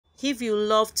If you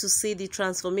love to see the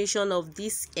transformation of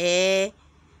this hair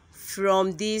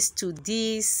from this to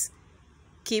this,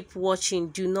 keep watching.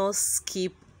 Do not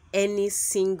skip any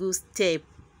single step.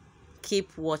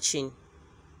 Keep watching.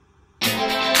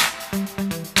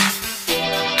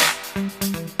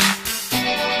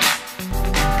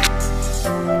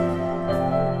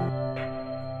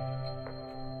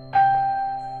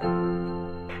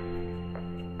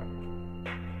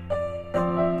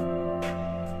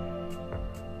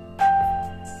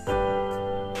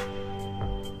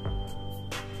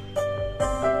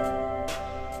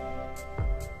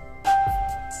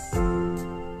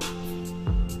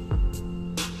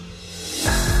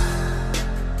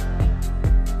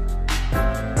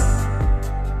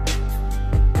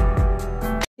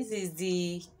 This is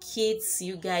the kits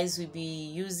you guys will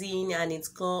be using, and it's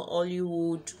called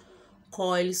Hollywood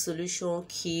Coil Solution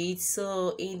Kit.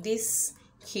 So in this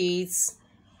kit,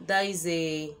 there is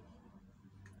a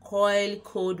coil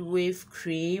cold wave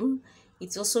cream.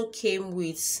 It also came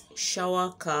with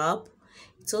shower cap.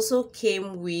 It also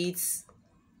came with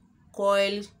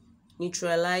coil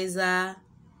neutralizer,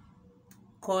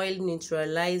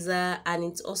 and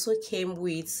it also came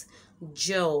with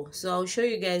gel. So I'll show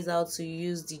you guys how to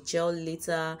use the gel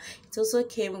later. It also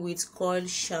came with coil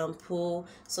shampoo.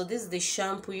 So this is the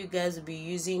shampoo you guys will be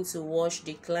using to wash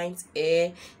the client's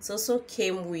hair. It also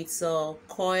came with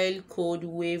coil cold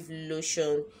wave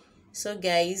lotion. So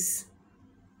guys,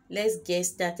 let's get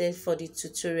started for the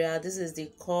tutorial. This is the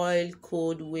coil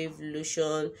cold wave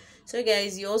lotion. So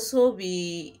guys, you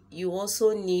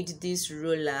also need these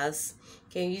rollers.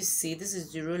 Can you see? This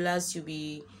is the rollers you'll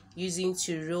be using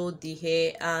to roll the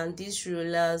hair, and these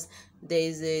rollers, there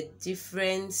is a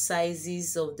different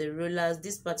sizes of the rollers.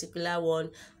 This particular one,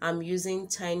 I'm using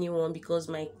tiny one because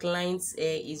my client's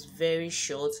hair is very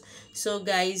short. So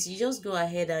guys, you just go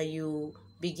ahead and you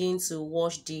begin to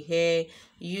wash the hair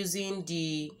using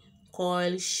the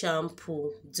coil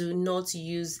shampoo. Do not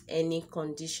use any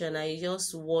conditioner. You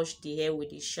just wash the hair with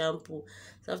the shampoo.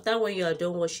 So after, when you are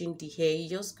done washing the hair, you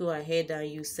just go ahead and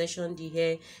you section the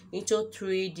hair into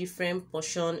 3 different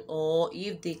portions, or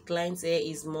if the client's hair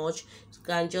is much, you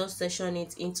can just section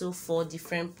it into 4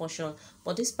 different portions.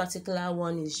 But this particular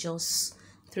one is just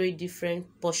 3 different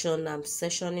portions. I'm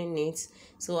sectioning it.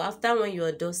 So after, when you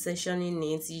are done sectioning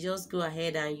it, you just go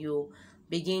ahead and you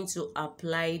begin to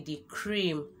apply the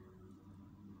cream.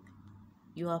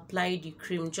 You apply the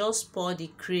cream. Just pour the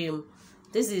cream.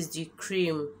 This is the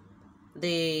cream,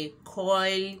 the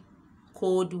coil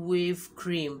cold wave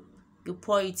cream. You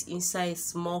pour it inside a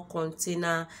small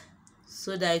container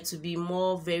so that it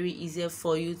will be very easier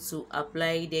for you to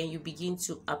apply. Then you begin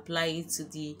to apply it to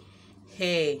the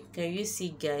hair. Can you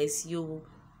see guys? You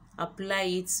apply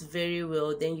it very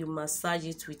well, then you massage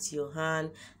it with your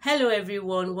hand. Hello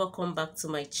everyone, welcome back to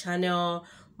my channel.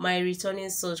 My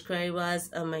returning subscribers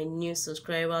and my new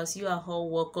subscribers, you are all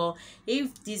welcome.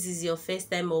 If this is your first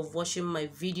time of watching my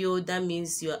video, that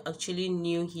means you are actually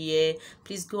new here.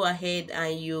 Please go ahead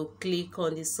and you click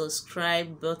on the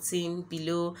subscribe button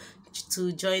below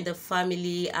to join the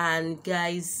family. And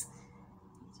guys,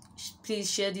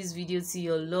 please share this video to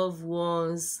your loved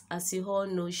ones. As you all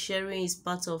know, sharing is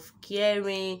part of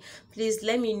caring. Please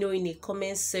let me know in the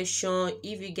comment section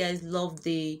if you guys love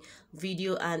the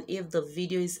video, and if the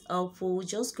video is helpful,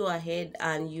 just go ahead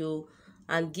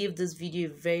and give this video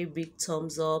a very big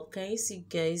thumbs up. Can you see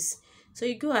guys? So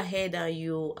you go ahead and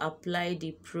you apply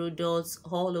the products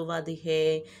all over the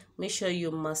hair. Make sure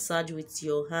you massage with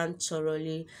your hand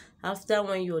thoroughly. After,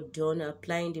 when you're done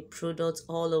applying the products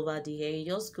all over the hair, you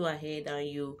just go ahead and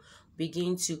you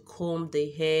begin to comb the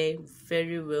hair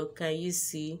very well. Can you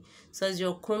see? So as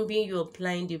you're combing, you're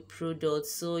applying the product.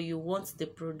 So you want the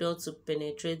product to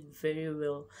penetrate very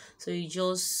well. So you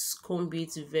just comb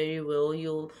it very well.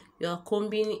 You are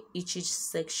combing each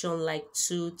section like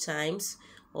 2 times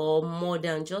or more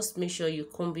than. Just make sure you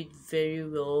comb it very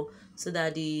well so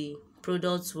that the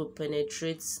products will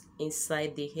penetrate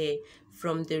inside the hair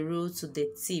from the root to the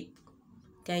tip.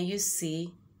 Can you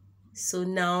see? So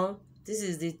now this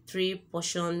is the 3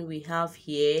 portion we have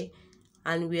here,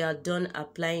 and we are done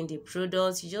applying the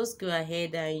products. You just go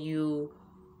ahead and you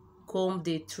comb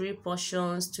the 3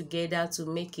 portions together to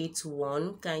make it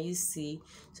one. Can you see?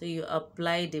 So you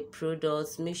apply the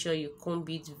products, make sure you comb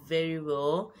it very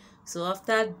well. So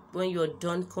after, when you're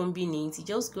done combing it, you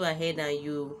just go ahead and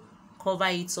you cover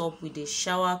it up with a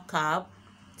shower cap.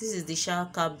 This is the shower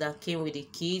cap that came with the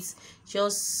kit.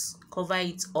 Just cover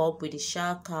it up with the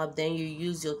shower cap, then you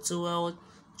use your towel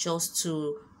just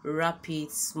to wrap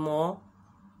it small.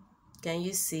 Can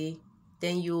you see?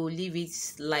 Then you leave it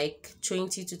like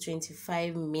 20 to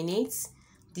 25 minutes.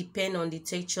 depend on the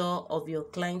texture of your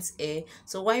client's hair.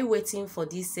 So while waiting for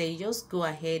this hair, you just go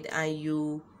ahead and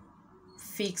you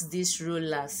fix these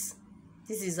rollers.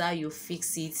 This is how you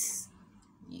fix it.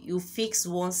 You fix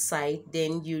one side,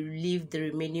 then you leave the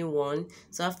remaining one.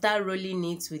 So after rolling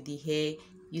it with the hair,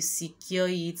 you secure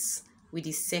it with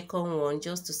the second one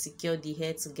just to secure the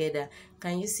hair together.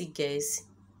 Can you see, guys?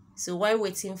 So while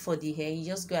waiting for the hair, you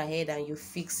just go ahead and you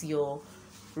fix your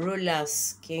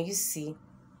rollers. Can you see?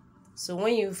 So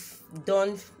when you've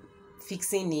done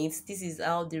fixing it, this is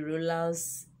how the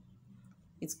rollers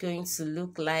it's going to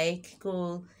look like.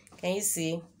 Cool. Can you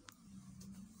see?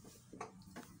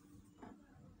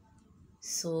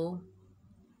 So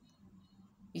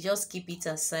you just keep it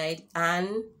aside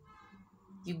and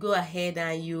you go ahead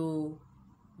and you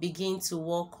begin to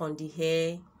work on the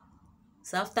hair.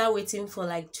 So after waiting for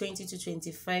like 20 to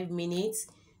 25 minutes,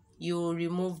 you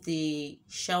remove the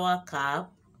shower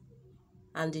cap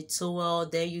and the towel.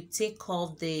 Then you take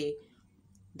off the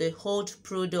hold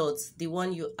product, the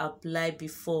one you applied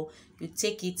before. You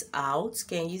take it out.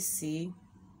 Can you see?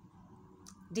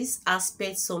 This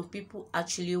aspect, some people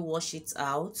actually wash it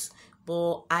out,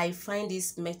 but I find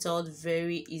this method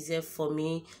very easy for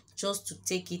me, just to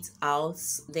take it out,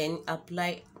 then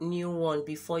apply new one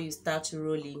before you start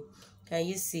rolling. Can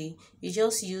you see? You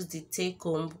just use the take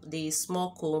comb, the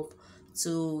small comb,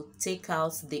 to take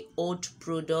out the old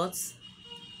products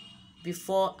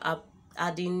before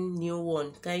adding new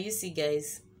one. Can you see,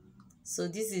 guys? So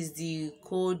this is the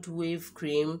cold wave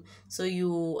cream. So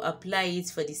you apply it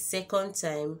for the second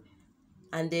time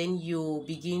and then you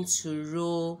begin to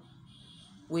roll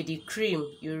with the cream.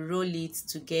 You roll it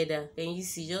together. Can you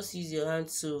see? Just use your hand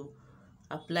to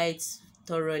apply it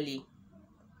thoroughly.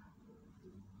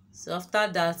 So after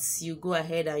that, you go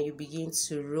ahead and you begin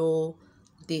to roll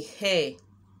the hair.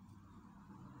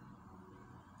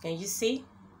 Can you see?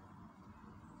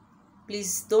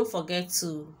 Please don't forget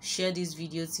to share this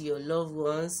video to your loved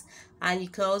ones, and you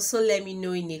can also let me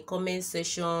know in the comment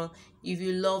section if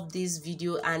you love this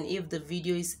video and if the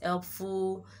video is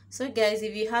helpful. So guys,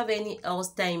 if you have any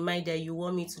hairstyle in mind that you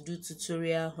want me to do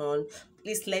tutorial on,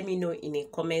 please let me know in the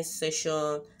comment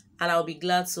section and I'll be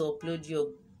glad to upload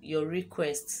your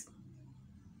requests.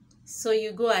 So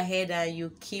you go ahead and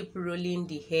you keep rolling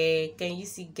the hair. Can you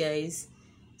see, guys?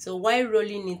 So while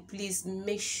rolling it, please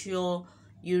make sure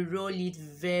you roll it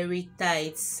very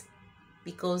tight,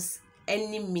 because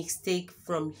any mistake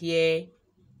from here,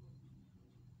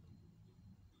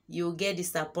 you'll get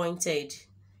disappointed.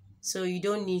 So you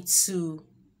don't need to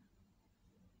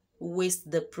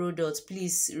waste the product.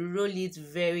 Please roll it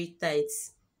very tight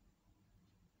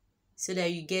so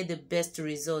that you get the best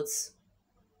results.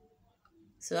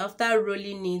 So after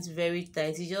rolling it very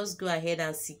tight, you just go ahead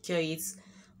and secure it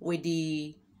with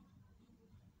the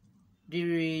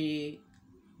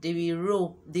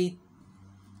rope.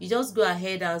 You just go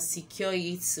ahead and secure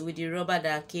it with the rubber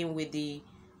that came with the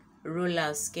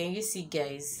rollers. Can you see,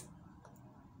 guys?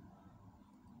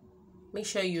 Make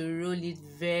sure you roll it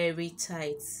very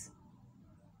tight.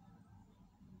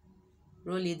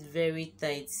 Roll it very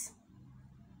tight.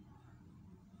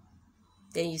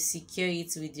 Then you secure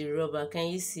it with the rubber. Can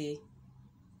you see?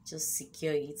 Just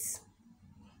secure it.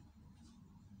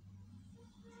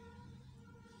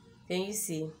 Can you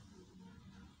see?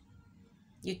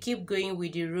 You keep going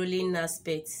with the rolling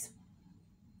aspect.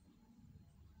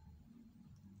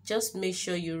 Just make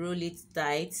sure you roll it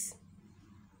tight.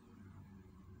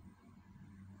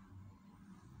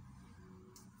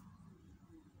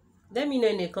 Let me know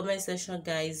in the comment section,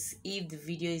 guys, if the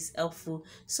video is helpful.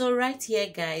 So right here,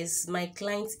 guys, my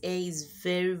client's hair is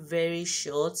very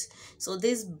short. So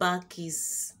this back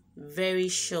is very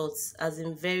short, as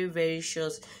in very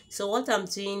short. So what I'm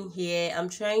doing here, I'm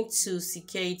trying to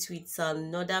secure it with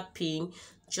another pin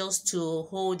just to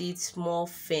hold it more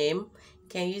firm.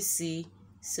 Can you see?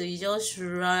 So you just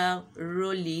roll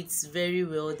it very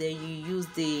well, then you use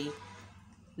the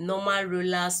normal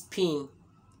rollers pin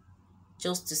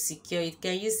just to secure it.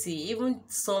 Can you see? Even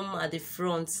some at the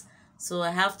front, so I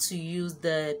have to use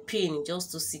the pin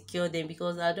just to secure them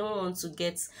because I don't want to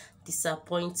get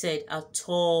disappointed at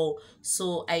all.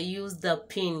 So I use the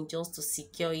pin just to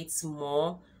secure it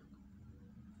more.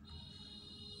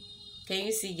 Can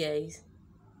you see, guys?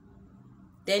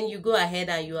 Then you go ahead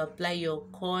and you apply your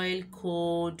coil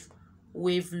cold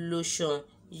wave lotion.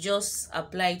 You just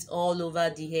apply it all over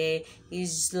the hair.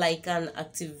 It's like an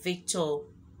activator.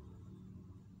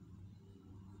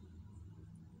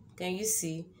 Can you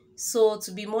see? So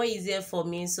to be more easier for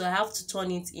me, so I have to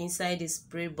turn it inside the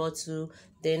spray bottle,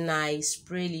 then I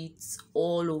spray it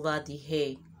all over the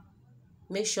hair.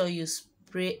 Make sure you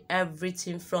spray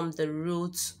everything from the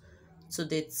roots to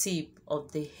the tip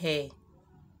of the hair.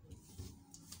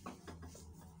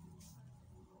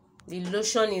 The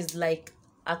lotion is like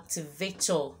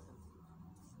activator.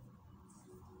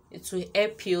 It will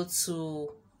help you to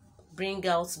bring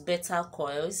out better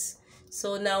coils.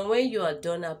 So now when you are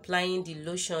done applying the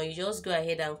lotion, you just go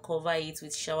ahead and cover it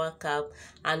with shower cap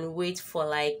and wait for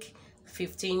like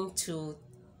 10 to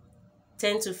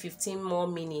 15 more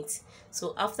minutes.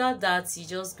 So after that, you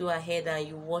just go ahead and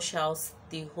you wash out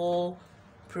the whole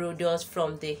product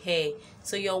from the hair.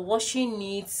 So you're washing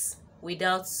it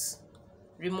without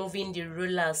removing the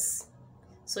rollers,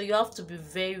 so you have to be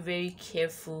very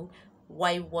careful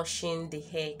while washing the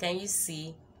hair. Can you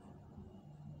see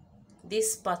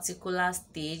this particular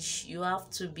stage? You have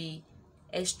to be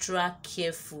extra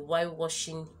careful while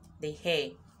washing the hair.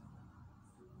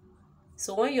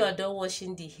 So when you are done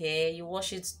washing the hair, you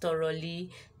wash it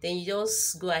thoroughly, then you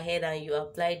just go ahead and you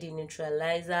apply the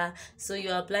neutralizer. So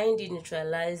you're applying the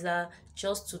neutralizer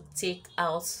just to take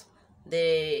out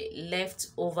the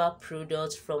leftover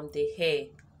product from the hair.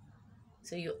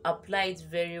 So you apply it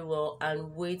very well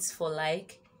and wait for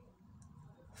like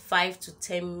 5 to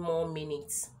 10 more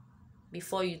minutes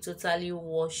before you totally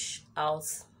wash out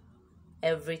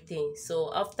everything.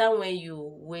 So after when you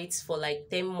wait for like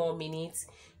 10 more minutes,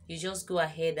 you just go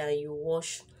ahead and you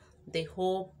wash the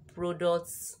whole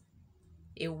products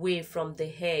away from the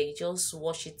hair. You just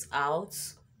wash it out.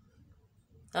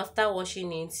 After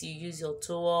washing it, you use your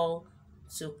towel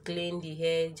to clean the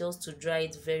hair, just to dry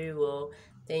it very well.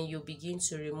 Then you begin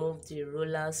to remove the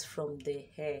rollers from the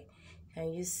hair.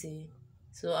 Can you see?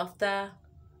 So after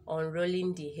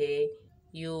unrolling the hair,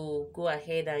 you go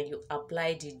ahead and you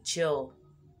apply the gel.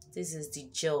 This is the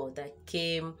gel that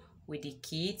came with the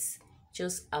kit.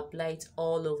 Just apply it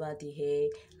all over the hair,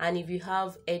 and if you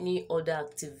have any other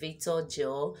activator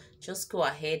gel, just go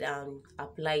ahead and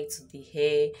apply it to the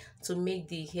hair to make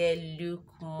the hair look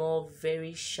more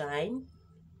very shine.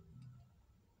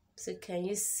 So can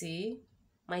you see?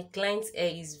 My client's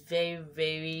hair is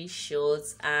very short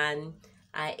and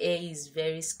her hair is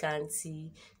very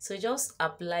scanty, so just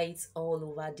apply it all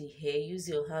over the hair. Use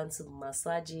your hand to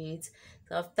massage it.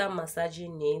 So after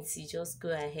massaging it, you just go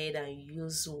ahead and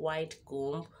use wide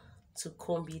comb to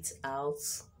comb it out.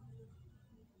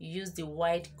 Use the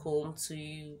wide comb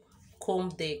to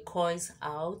comb the coils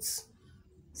out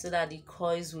so that the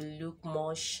coils will look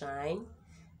more shine.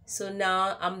 So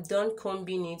now I'm done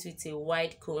combing it with a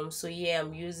wide comb. So here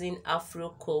I'm using afro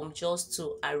comb just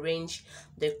to arrange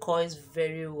the coils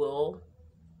very well.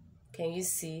 Can you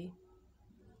see?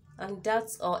 And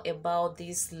that's all about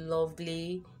this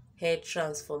lovely hair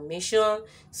transformation.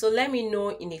 So let me know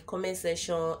in the comment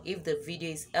section if the video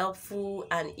is helpful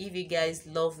and if you guys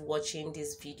love watching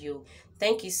this video.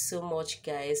 Thank you so much,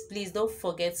 guys. Please don't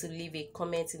forget to leave a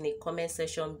comment in the comment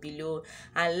section below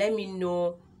and let me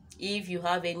know if you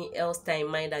have any else time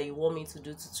in mind that you want me to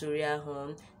do tutorial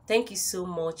on. Thank you so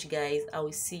much, guys. I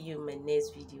will see you in my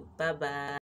next video. Bye bye.